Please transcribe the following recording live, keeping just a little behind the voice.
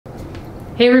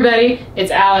Hey everybody, it's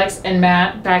Alex and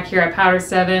Matt back here at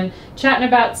Powder7 chatting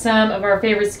about some of our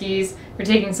favorite skis. We're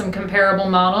taking some comparable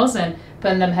models and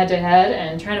putting them head to head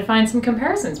and trying to find some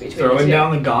comparisons between the two. Throwing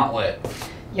down the gauntlet.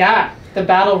 Yeah, the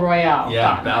Battle Royale.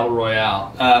 Yeah, gauntlet. Battle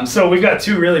Royale. So we've got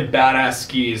two really badass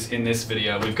skis in this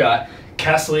video. We've got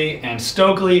Kastle and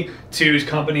Stockli, two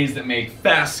companies that make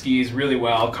fast skis really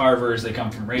well, carvers. They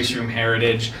come from race room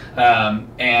heritage.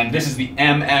 And this is the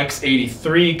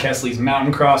MX83, Kastle's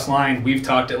mountain cross line. We've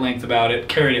talked at length about it,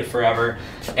 carried it forever.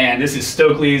 And this is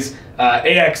Stockli's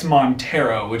AX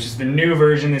Montero, which is the new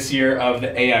version this year of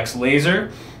the AX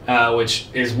Laser, which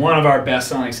is one of our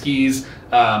best-selling skis.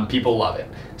 People love it.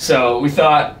 So we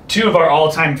thought two of our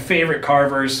all-time favorite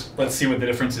carvers. Let's see what the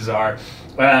differences are.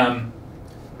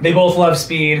 They both love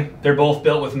speed. They're both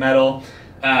built with metal,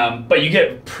 but you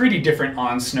get pretty different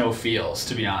on snow feels,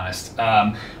 to be honest.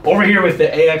 Over here with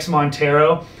the AX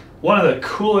Montero, one of the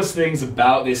coolest things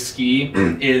about this ski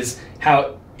is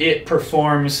how it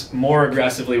performs more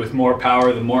aggressively with more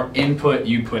power the more input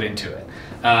you put into it.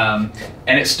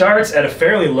 And it starts at a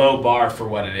fairly low bar for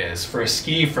what it is. For a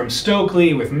ski from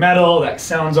Stockli with metal, that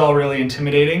sounds all really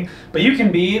intimidating, but you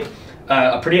can be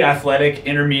a pretty athletic,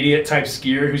 intermediate type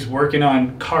skier who's working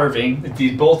on carving.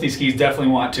 Both these skis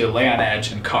definitely want to lay on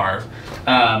edge and carve.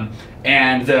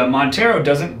 And the Montero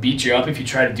doesn't beat you up if you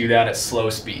try to do that at slow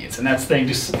speeds. And that's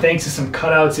just thanks to some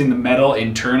cutouts in the metal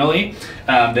internally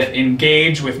that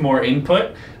engage with more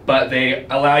input, but they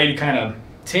allow you to kind of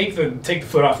take the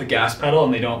foot off the gas pedal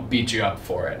and they don't beat you up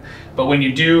for it. But when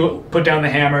you do put down the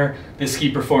hammer, this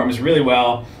ski performs really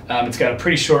well. It's got a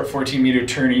pretty short 14-meter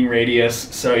turning radius,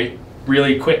 so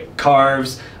really quick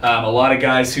carves. A lot of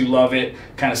guys who love it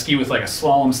kind of ski with like a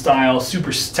slalom style,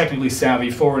 super technically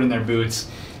savvy, forward in their boots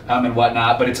and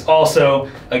whatnot, but it's also,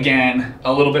 again,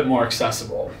 a little bit more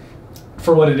accessible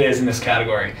for what it is in this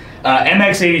category.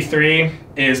 MX83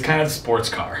 is kind of the sports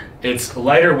car. It's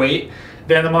lighter weight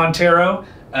than the Montero.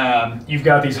 You've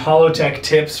got these Holotech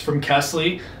tips from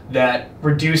Kastle that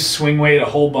reduce swing weight a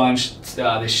whole bunch.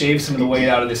 They shave some of the weight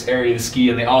out of this area of the ski,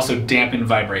 and they also dampen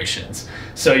vibrations.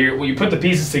 So you put the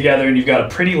pieces together and you've got a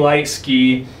pretty light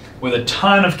ski with a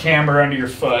ton of camber under your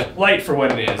foot, light for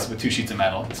what it is with 2 sheets of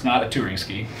metal. It's not a touring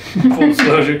ski, full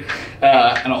disclosure.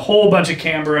 And a whole bunch of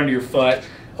camber under your foot,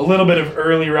 a little bit of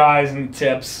early rise in the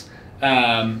tips,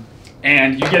 and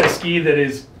you get a ski that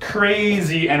is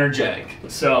crazy energetic.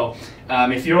 So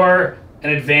if you're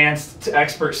an advanced to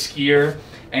expert skier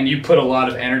and you put a lot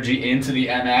of energy into the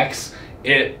MX,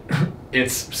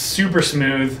 it's super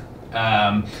smooth.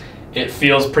 It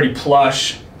feels pretty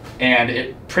plush, and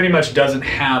it pretty much doesn't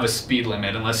have a speed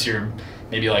limit unless you're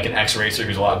maybe like an X-racer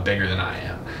who's a lot bigger than I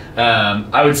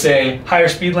am. I would say higher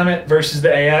speed limit versus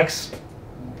the AX.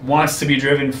 Wants to be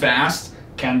driven fast,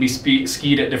 can be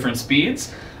skied at different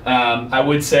speeds. I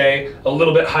would say a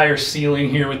little bit higher ceiling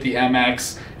here with the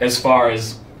MX as far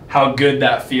as how good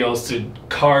that feels to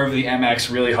carve the MX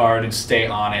really hard and stay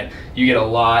on it. You get a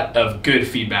lot of good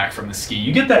feedback from the ski.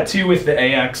 You get that too with the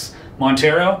AX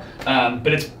Montero, but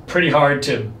it's pretty hard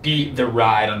to beat the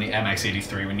ride on the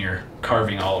MX83 when you're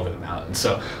carving all over the mountain.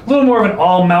 So a little more of an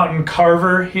all-mountain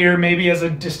carver here maybe as a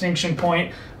distinction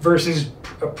point versus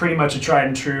pretty much a tried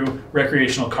and true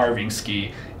recreational carving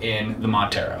ski in the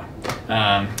Montero.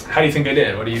 How do you think I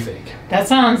did? What do you think? That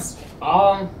sounds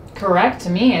all correct to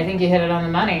me. I think you hit it on the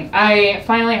money. I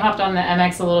finally hopped on the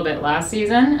MX a little bit last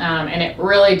season, and it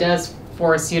really does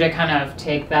force you to kind of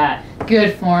take that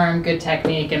good form, good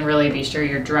technique, and really be sure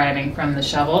you're driving from the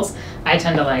shovels. I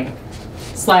tend to like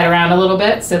slide around a little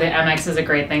bit, so the MX is a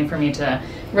great thing for me to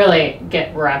really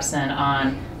get reps in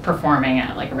on performing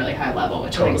at like a really high level,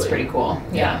 which I think is pretty cool.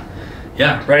 Yeah.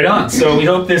 Yeah, right on. So we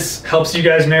hope this helps you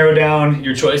guys narrow down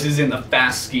your choices in the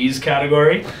fast skis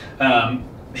category.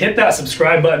 Hit that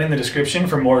subscribe button in the description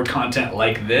for more content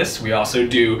like this. We also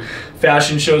do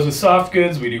fashion shows with soft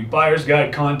goods. We do buyer's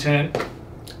guide content,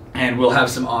 and we'll have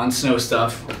some on snow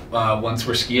stuff once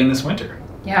we're skiing this winter.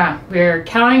 Yeah, we're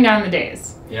counting down the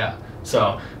days. Yeah,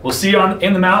 so we'll see you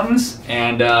in the mountains,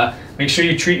 and make sure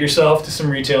you treat yourself to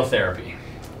some retail therapy.